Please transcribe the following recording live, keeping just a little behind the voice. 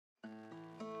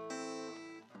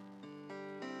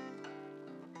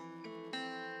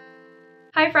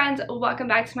Hi friends, welcome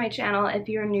back to my channel. If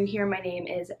you're new here, my name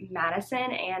is Madison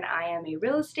and I am a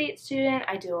real estate student.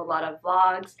 I do a lot of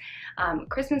vlogs.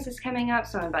 Christmas is coming up,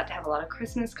 so I'm about to have a lot of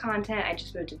Christmas content. I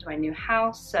just moved into my new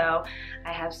house, so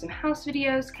I have some house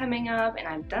videos coming up and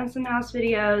I've done some house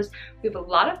videos. We have a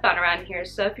lot of fun around here,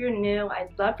 so if you're new,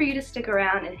 I'd love for you to stick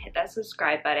around and hit that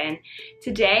subscribe button.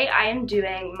 Today I am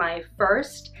doing my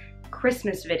first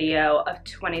Christmas video of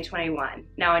 2021.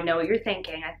 Now I know what you're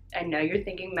thinking. I know you're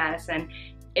thinking, Madison,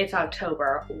 it's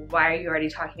October. Why are you already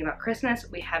talking about Christmas?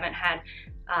 We haven't had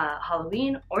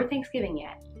Halloween or Thanksgiving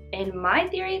yet. In my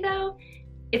theory though,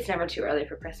 it's never too early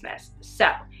for Christmas. So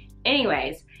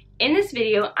anyways, in this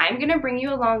video, I'm gonna bring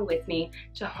you along with me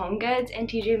to HOMEGOODS and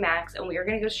TJ Maxx, and we are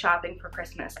gonna go shopping for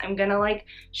Christmas. I'm gonna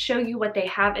show you what they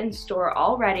have in store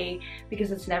already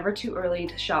because it's never too early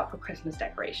to shop for Christmas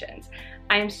decorations.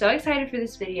 I am so excited for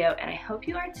this video and I hope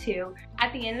you are too.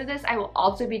 At the end of this, I will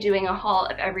also be doing a haul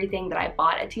of everything that I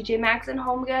bought at TJ Maxx and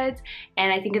HOMEGOODS,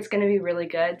 and I think it's gonna be really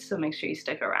good, so make sure you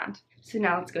stick around. So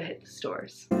now let's go hit the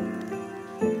stores.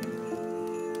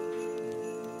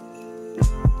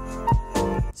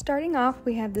 Starting off,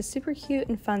 we have the super cute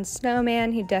and fun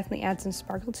snowman. He definitely adds some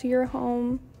sparkle to your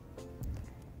home.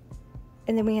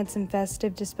 And then we had some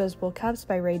festive disposable cups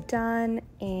by Rae Dunn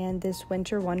and this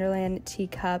Winter Wonderland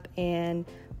teacup and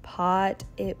pot.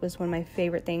 It was one of my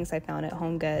favorite things I found at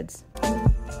HOMEGOODS.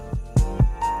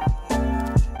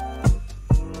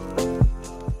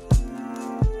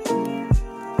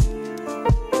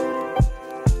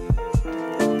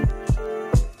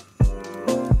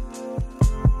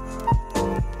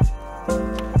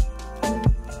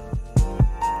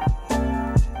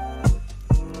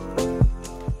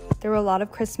 There were a lot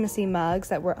of Christmassy mugs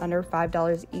that were under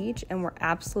 $5 each and were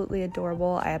absolutely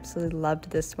adorable. I absolutely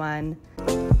loved this one.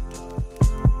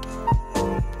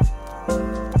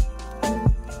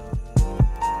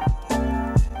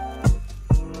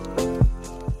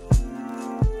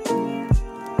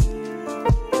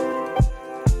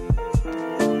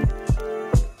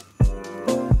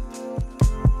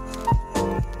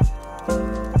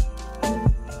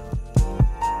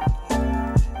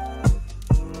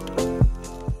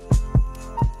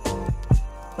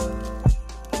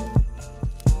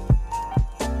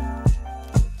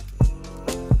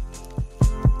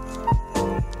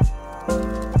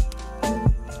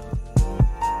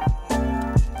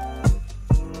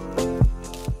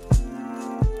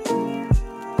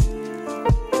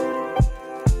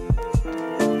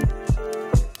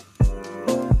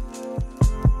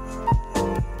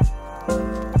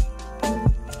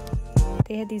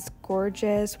 They had these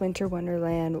gorgeous Winter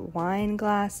Wonderland wine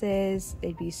glasses.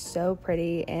 They'd be so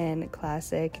pretty and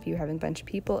classic if you're having a bunch of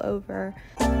people over.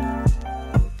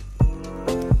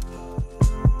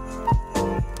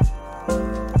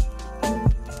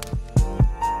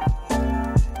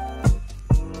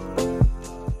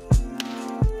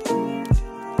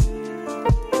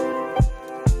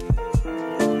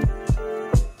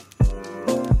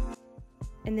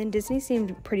 And then Disney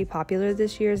seemed pretty popular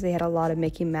this year, as they had a lot of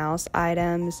Mickey Mouse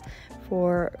items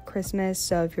for Christmas.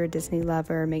 So if you're a Disney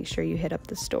lover, make sure you hit up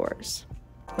the stores.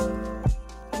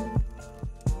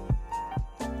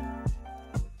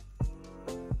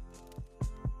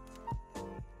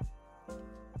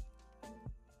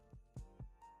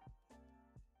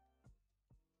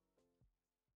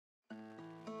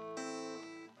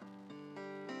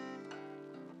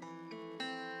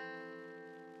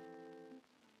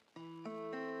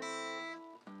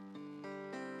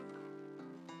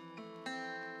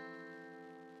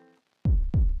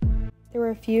 There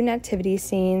were a few nativity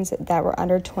scenes that were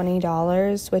under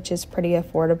 $20, which is pretty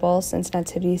affordable since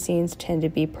nativity scenes tend to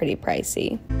be pretty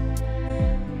pricey.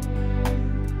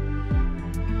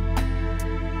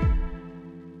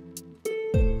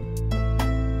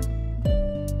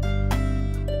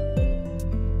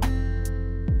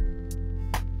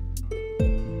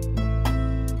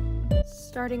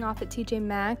 Starting off at TJ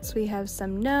Maxx, we have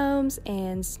some gnomes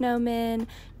and snowmen,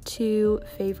 two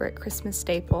favorite Christmas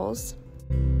staples.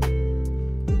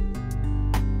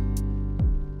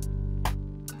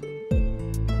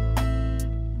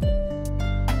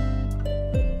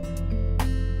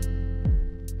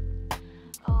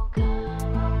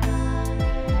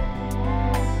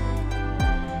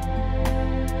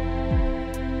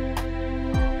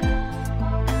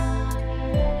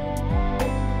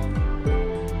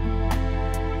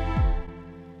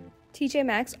 TJ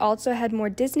Maxx also had more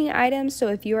Disney items, so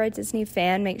if you are a Disney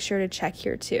fan, make sure to check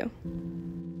here too.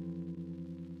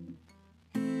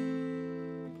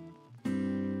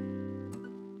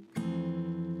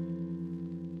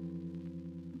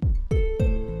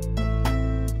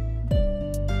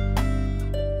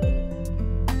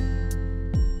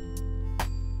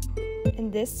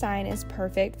 And this sign is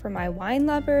perfect for my wine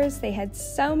lovers. They had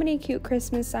so many cute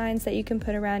Christmas signs that you can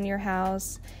put around your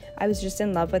house. I was just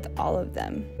in love with all of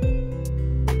them.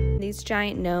 These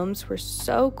giant gnomes were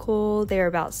so cool. They were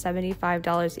about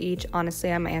 $75 each.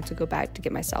 Honestly, I might have to go back to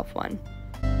get myself one.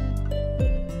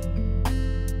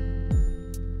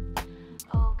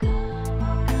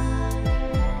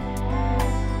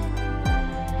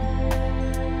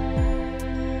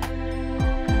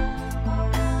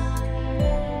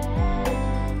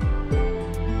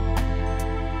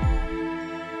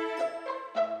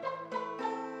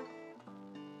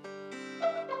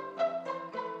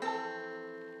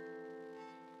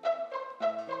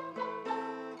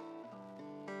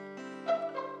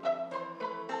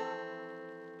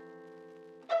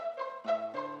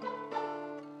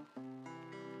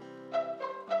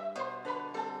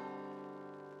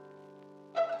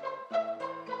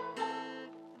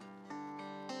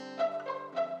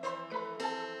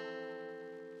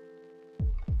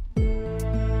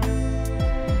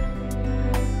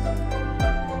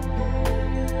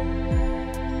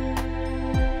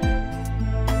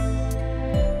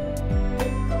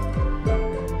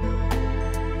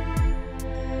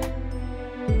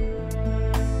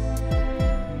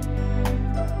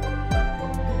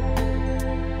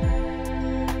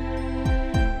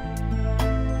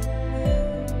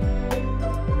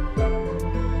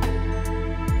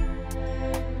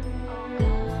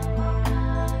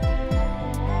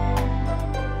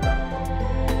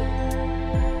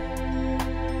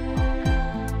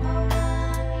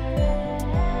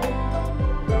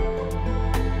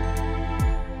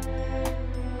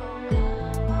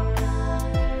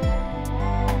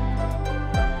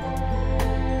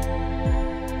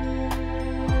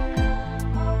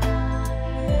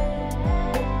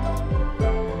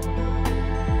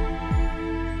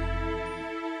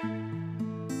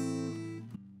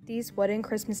 These wooden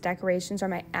Christmas decorations are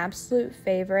my absolute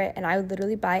favorite, and I would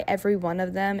literally buy every one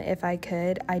of them if I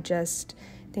could. I just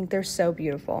think they're so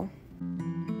beautiful.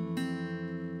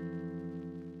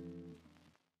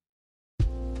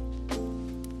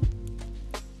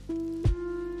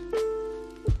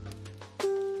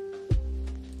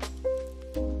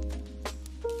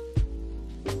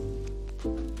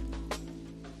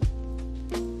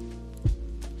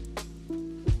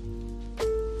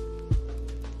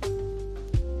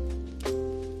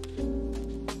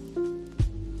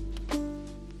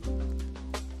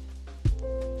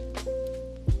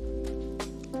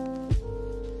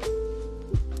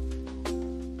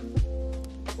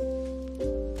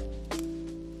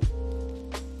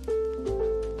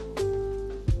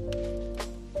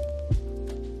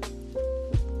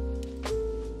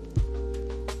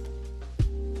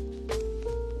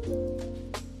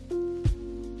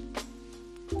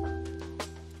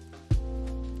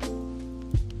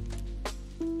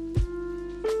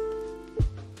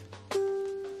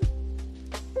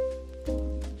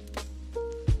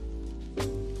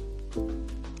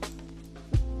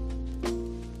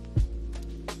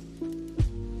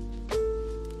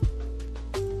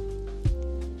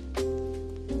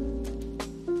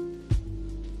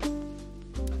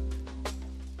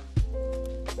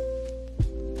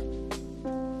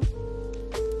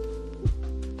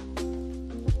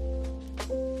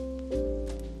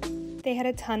 They had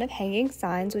a ton of hanging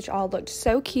signs, which all looked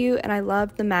so cute, and I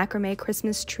loved the macrame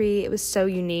Christmas tree. It was so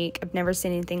unique. I've never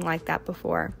seen anything like that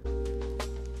before.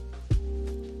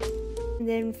 And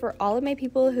then for all of my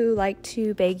people who like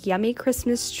to bake yummy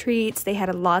Christmas treats, they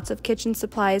had lots of kitchen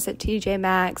supplies at TJ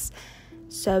Maxx,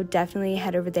 so definitely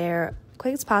head over there as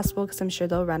quick as possible because I'm sure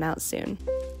they'll run out soon.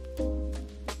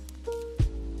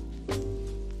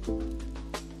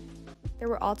 There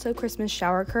were also Christmas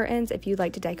shower curtains if you'd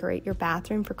like to decorate your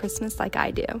bathroom for Christmas like I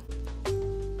do.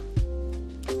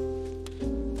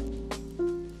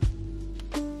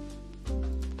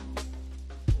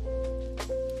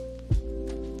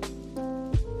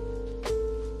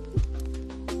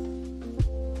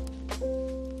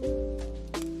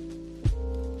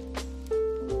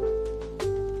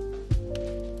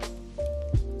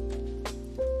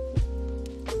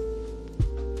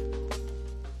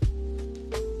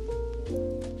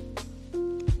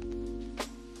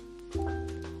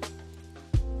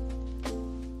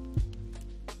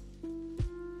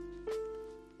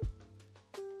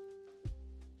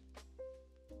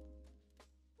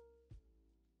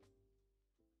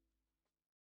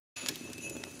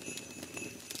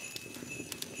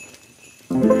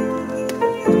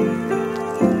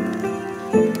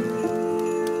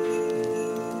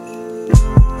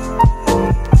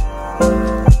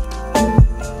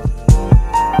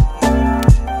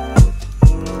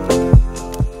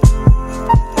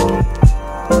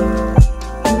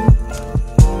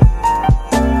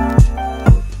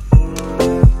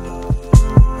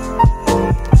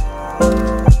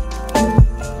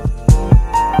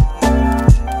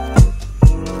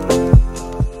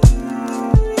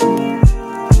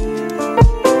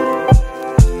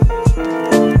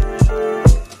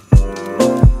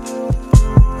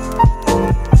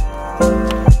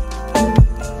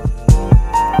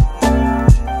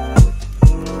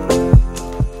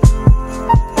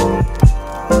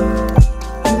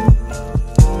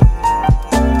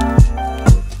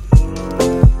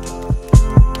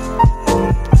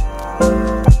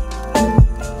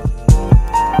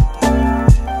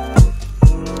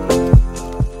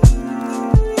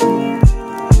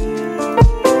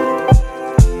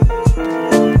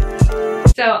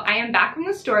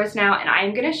 stores now, and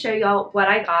I'm going to show y'all what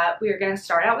I got. We are going to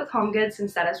start out with HOMEGOODS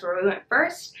since that is where we went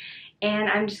first. And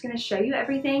I'm just going to show you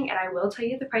everything, and I will tell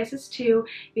you the prices too,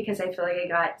 because I feel like I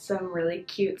got some really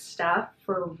cute stuff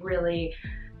for really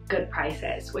good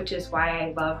prices, which is why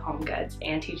I love HOMEGOODS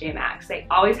and TJ Maxx. They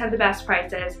always have the best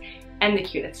prices and the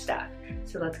cutest stuff.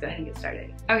 So let's go ahead and get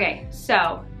started. Okay,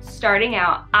 so starting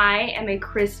out, I am a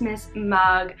Christmas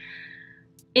mug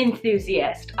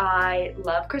enthusiast. I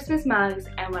love Christmas mugs,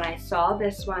 and when I saw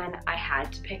this one, I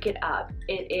had to pick it up.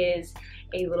 It is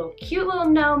a cute little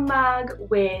gnome mug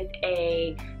with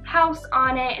a house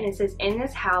on it, and it says, "In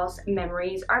this house,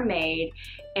 memories are made,"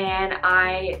 and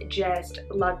I just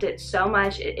loved it so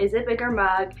much. It is a bigger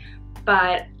mug,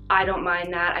 but I don't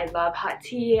mind that. I love hot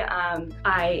tea.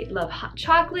 I love hot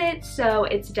chocolate, so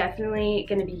it's definitely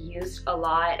going to be used a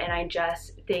lot, and I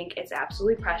just think it's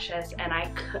absolutely precious, and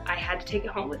I had to take it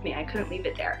home with me. I couldn't leave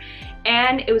it there.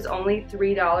 And it was only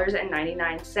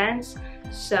 $3.99,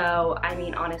 so I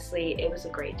mean, honestly, it was a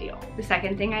great deal. The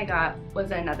second thing I got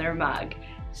was another mug.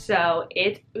 So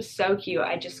it was so cute.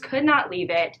 I just could not leave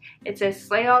it. It says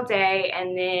 "Slay All Day," and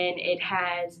then it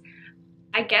has,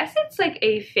 I guess it's like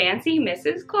a fancy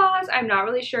Mrs. Claus, I'm not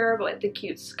really sure, but with the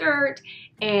cute skirt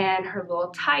and her little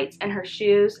tights and her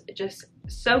shoes, just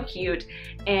so cute.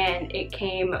 And it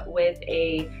came with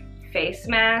a face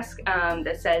mask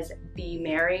that says "Be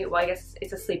Merry." Well, I guess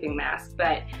it's a sleeping mask,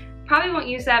 but probably won't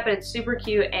use that, but it's super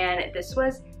cute, and this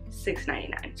was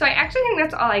 $6.99. So I actually think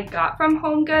that's all I got from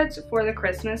HOMEGOODS for the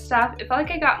Christmas stuff. It felt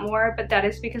like I got more, but that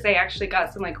is because I actually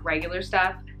got some like regular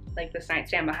stuff, like this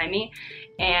nightstand behind me,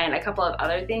 and a couple of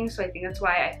other things, so I think that's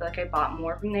why I feel like I bought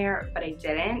more from there, but I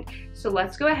didn't. So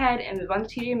let's go ahead and move on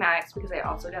to TJ Maxx, because I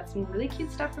also got some really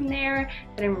cute stuff from there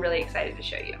that I'm really excited to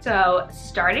show you. So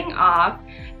starting off,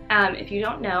 if you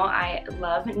don't know, I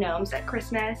love gnomes at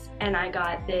Christmas, and I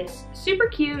got this super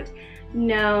cute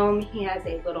gnome. He has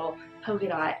a little polka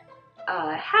dot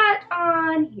hat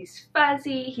on, he's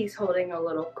fuzzy, he's holding a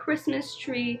little Christmas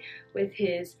tree with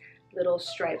his little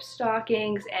striped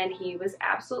stockings, and he was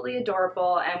absolutely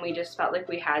adorable, and we just felt like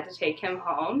we had to take him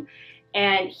home.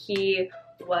 And he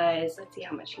was, let's see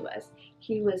how much he was.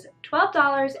 He was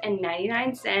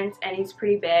 $12.99, and he's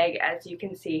pretty big, as you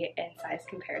can see in size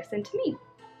comparison to me.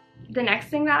 The next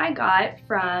thing that I got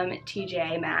from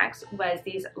TJ Maxx was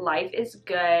these Life is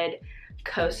Good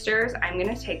coasters. I'm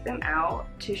gonna take them out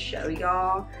to show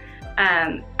y'all.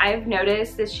 I've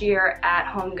noticed this year at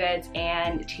HOMEGOODS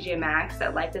and TJ Maxx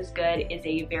that Life is Good is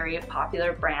a very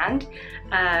popular brand,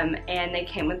 and they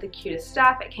came with the cutest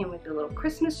stuff. It came with a little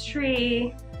Christmas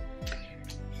tree,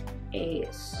 a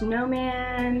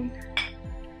snowman,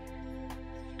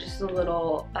 just a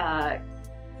little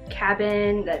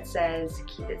cabin that says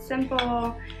 "Keep it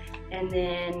simple," and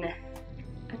then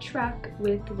a truck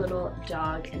with a little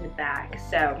dog in the back.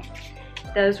 So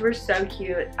those were so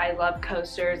cute. I love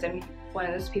coasters. I'm one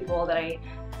of those people that I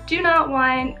do not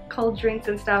want cold drinks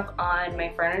and stuff on my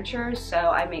furniture, so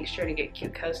I make sure to get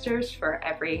cute coasters for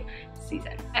every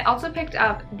season. I also picked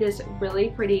up this really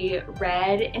pretty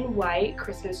red and white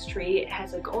Christmas tree. It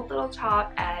has a gold little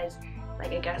top as,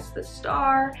 like, I guess the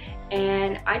star,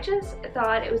 and I just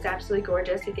thought it was absolutely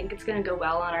gorgeous. I think it's gonna go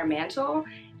well on our mantle,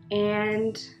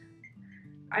 and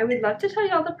I would love to tell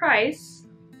y'all the price,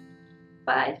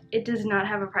 but it does not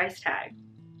have a price tag.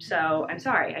 So I'm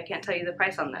sorry, I can't tell you the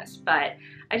price on this, but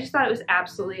I just thought it was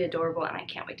absolutely adorable, and I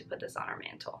can't wait to put this on our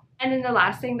mantle. And then the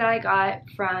last thing that I got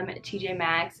from TJ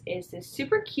Maxx is this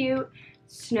super cute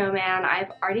snowman.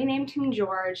 I've already named him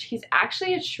George. He's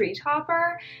actually a tree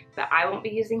topper, but I won't be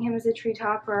using him as a tree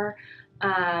topper.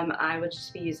 I would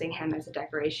just be using him as a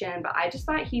decoration, but I just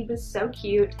thought he was so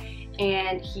cute,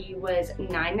 and he was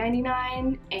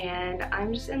 $9.99, and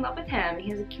I'm just in love with him.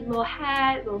 He has a cute little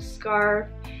hat, little scarf.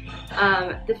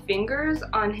 The fingers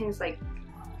on his like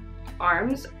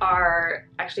arms are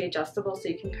actually adjustable, so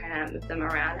you can kind of move them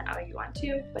around how you want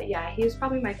to. But yeah, he was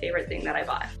probably my favorite thing that I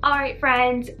bought. Alright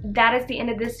friends, that is the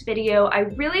end of this video. I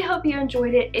really hope you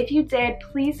enjoyed it. If you did,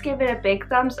 please give it a big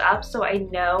thumbs up so I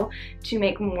know to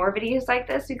make more videos like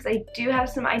this, because I do have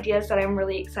some ideas that I'm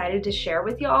really excited to share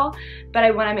with y'all, but I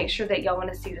want to make sure that y'all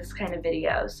want to see this kind of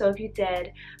video. So if you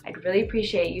did, I'd really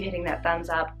appreciate you hitting that thumbs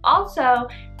up. Also,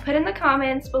 put in the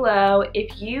comments below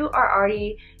if you are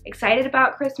already excited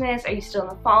about Christmas. Are you still in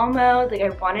the fall mode? Like, I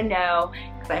want to know,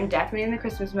 because I'm definitely in the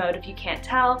Christmas mode if you can't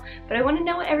tell, but I want to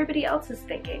know what everybody else is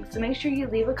thinking. So make sure you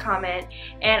leave a comment,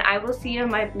 and I will see you in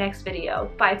my next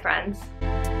video. Bye friends.